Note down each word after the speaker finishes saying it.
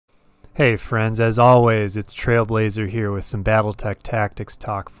Hey friends, as always, it's Trailblazer here with some BattleTech tactics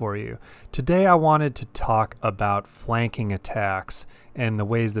talk for you. Today I wanted to talk about flanking attacks and the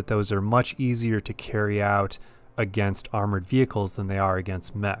ways that those are much easier to carry out against armored vehicles than they are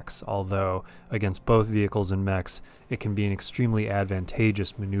against mechs, although against both vehicles and mechs it can be an extremely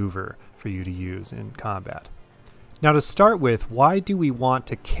advantageous maneuver for you to use in combat. Now to start with, why do we want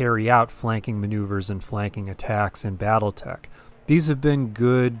to carry out flanking maneuvers and flanking attacks in BattleTech? These have been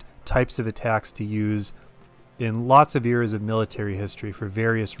good types of attacks to use in lots of eras of military history for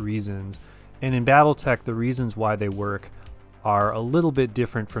various reasons, and in BattleTech the reasons why they work are a little bit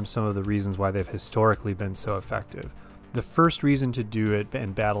different from some of the reasons why they've historically been so effective. The first reason to do it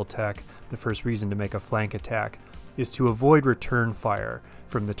in BattleTech, the first reason to make a flank attack, is to avoid return fire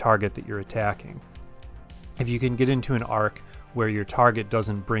from the target that you're attacking. If you can get into an arc where your target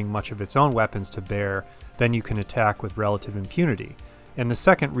doesn't bring much of its own weapons to bear, then you can attack with relative impunity. And the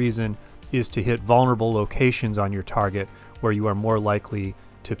second reason is to hit vulnerable locations on your target where you are more likely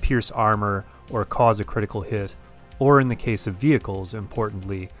to pierce armor or cause a critical hit, or in the case of vehicles,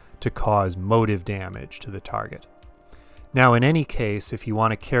 importantly, to cause motive damage to the target. Now in any case, if you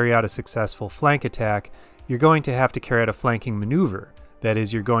want to carry out a successful flank attack, you're going to have to carry out a flanking maneuver. That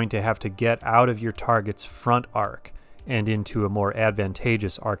is, you're going to have to get out of your target's front arc and into a more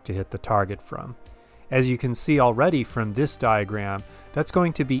advantageous arc to hit the target from. As you can see already from this diagram, that's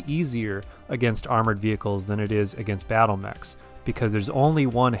going to be easier against armored vehicles than it is against battle mechs, because there's only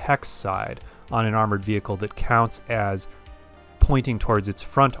one hex side on an armored vehicle that counts as pointing towards its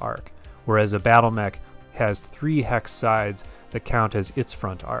front arc, whereas a battle mech has 3 hex sides that count as its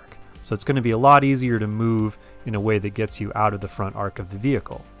front arc. So it's going to be a lot easier to move in a way that gets you out of the front arc of the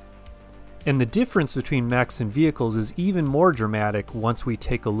vehicle. And the difference between mechs and vehicles is even more dramatic once we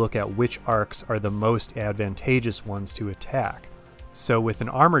take a look at which arcs are the most advantageous ones to attack. So with an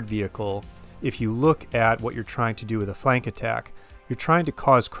armored vehicle, if you look at what you're trying to do with a flank attack, you're trying to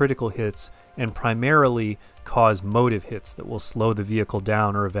cause critical hits and primarily cause motive hits that will slow the vehicle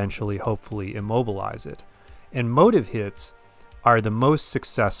down or eventually, hopefully, immobilize it. And motive hits are the most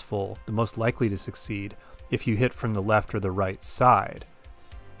successful, the most likely to succeed, if you hit from the left or the right side.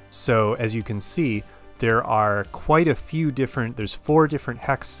 So as you can see, there are quite a few different, there's 4 different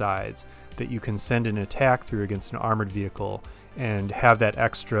hex sides that you can send an attack through against an armored vehicle and have that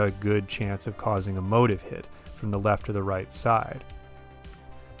extra good chance of causing a motive hit from the left or the right side.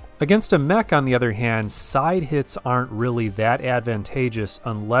 Against a mech, on the other hand, side hits aren't really that advantageous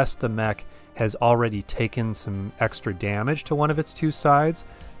unless the mech has already taken some extra damage to one of its 2 sides.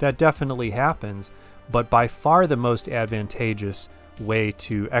 That definitely happens, but by far the most advantageous way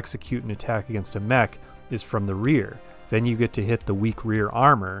to execute an attack against a mech is from the rear. Then you get to hit the weak rear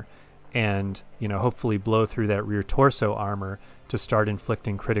armor and, hopefully blow through that rear torso armor to start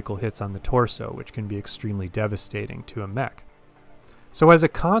inflicting critical hits on the torso, which can be extremely devastating to a mech. So as a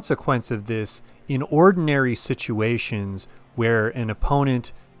consequence of this, in ordinary situations where an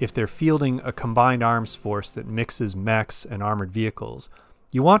opponent, if they're fielding a combined arms force that mixes mechs and armored vehicles,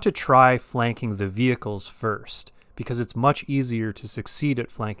 you want to try flanking the vehicles first, because it's much easier to succeed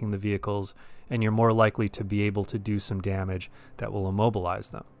at flanking the vehicles and you're more likely to be able to do some damage that will immobilize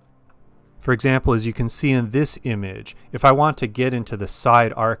them. For example, as you can see in this image, if I want to get into the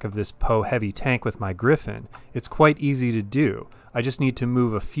side arc of this Poe heavy tank with my Griffin, it's quite easy to do. I just need to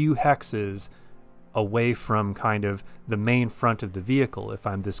move a few hexes away from kind of the main front of the vehicle if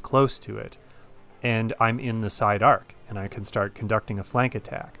I'm this close to it, and I'm in the side arc and I can start conducting a flank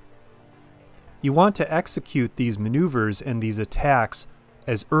attack. You want to execute these maneuvers and these attacks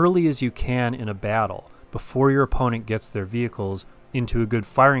as early as you can in a battle, before your opponent gets their vehicles into a good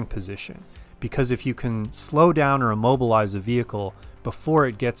firing position. Because if you can slow down or immobilize a vehicle before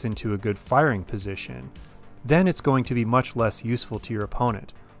it gets into a good firing position, then it's going to be much less useful to your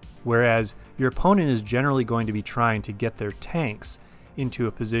opponent. Whereas your opponent is generally going to be trying to get their tanks into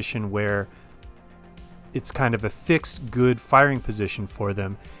a position where it's kind of a fixed, good firing position for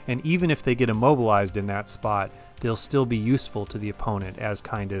them, and even if they get immobilized in that spot, they'll still be useful to the opponent as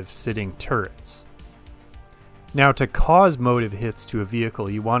kind of sitting turrets. Now, to cause motive hits to a vehicle,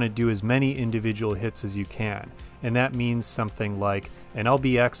 you want to do as many individual hits as you can, and that means something like an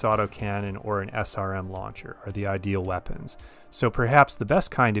LBX autocannon or an SRM launcher are the ideal weapons. So perhaps the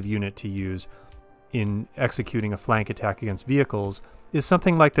best kind of unit to use in executing a flank attack against vehicles is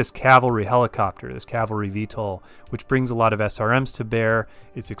something like this cavalry helicopter, this cavalry VTOL, which brings a lot of SRMs to bear.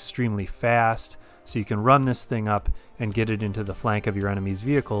 It's extremely fast, so you can run this thing up and get it into the flank of your enemy's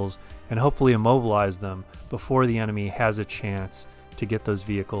vehicles and hopefully immobilize them before the enemy has a chance to get those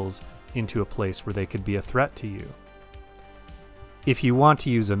vehicles into a place where they could be a threat to you. If you want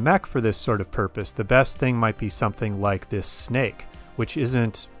to use a mech for this sort of purpose, the best thing might be something like this snake, which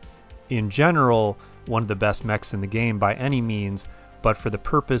isn't, in general, one of the best mechs in the game by any means, but for the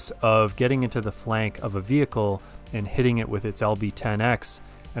purpose of getting into the flank of a vehicle and hitting it with its LB-10X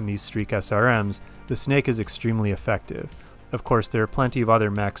and these Streak SRMs, the snake is extremely effective. Of course, there are plenty of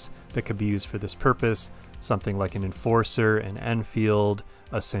other mechs that could be used for this purpose, something like an Enforcer, an Enfield,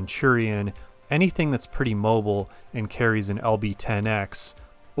 a Centurion, anything that's pretty mobile and carries an LB-10X.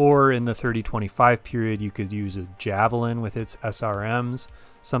 Or in the 30-25 period, you could use a Javelin with its SRMs.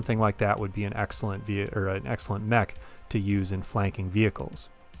 Something like that would be an excellent mech to use in flanking vehicles.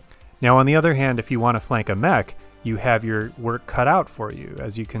 Now, on the other hand, if you want to flank a mech, you have your work cut out for you.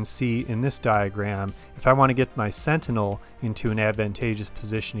 As you can see in this diagram, if I want to get my Sentinel into an advantageous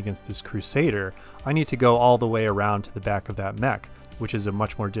position against this Crusader, I need to go all the way around to the back of that mech, which is a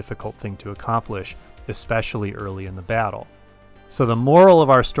much more difficult thing to accomplish, especially early in the battle. So the moral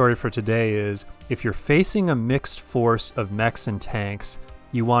of our story for today is, if you're facing a mixed force of mechs and tanks,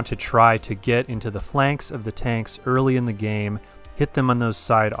 you want to try to get into the flanks of the tanks early in the game, hit them on those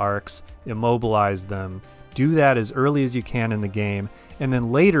side arcs, immobilize them. Do that as early as you can in the game, and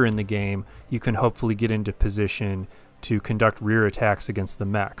then later in the game, you can hopefully get into position to conduct rear attacks against the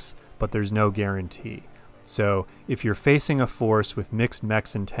mechs, but there's no guarantee. So if you're facing a force with mixed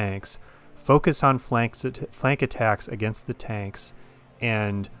mechs and tanks, focus on flank attacks against the tanks,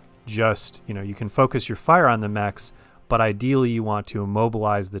 and just, you can focus your fire on the mechs, but ideally you want to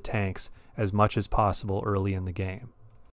immobilize the tanks as much as possible early in the game.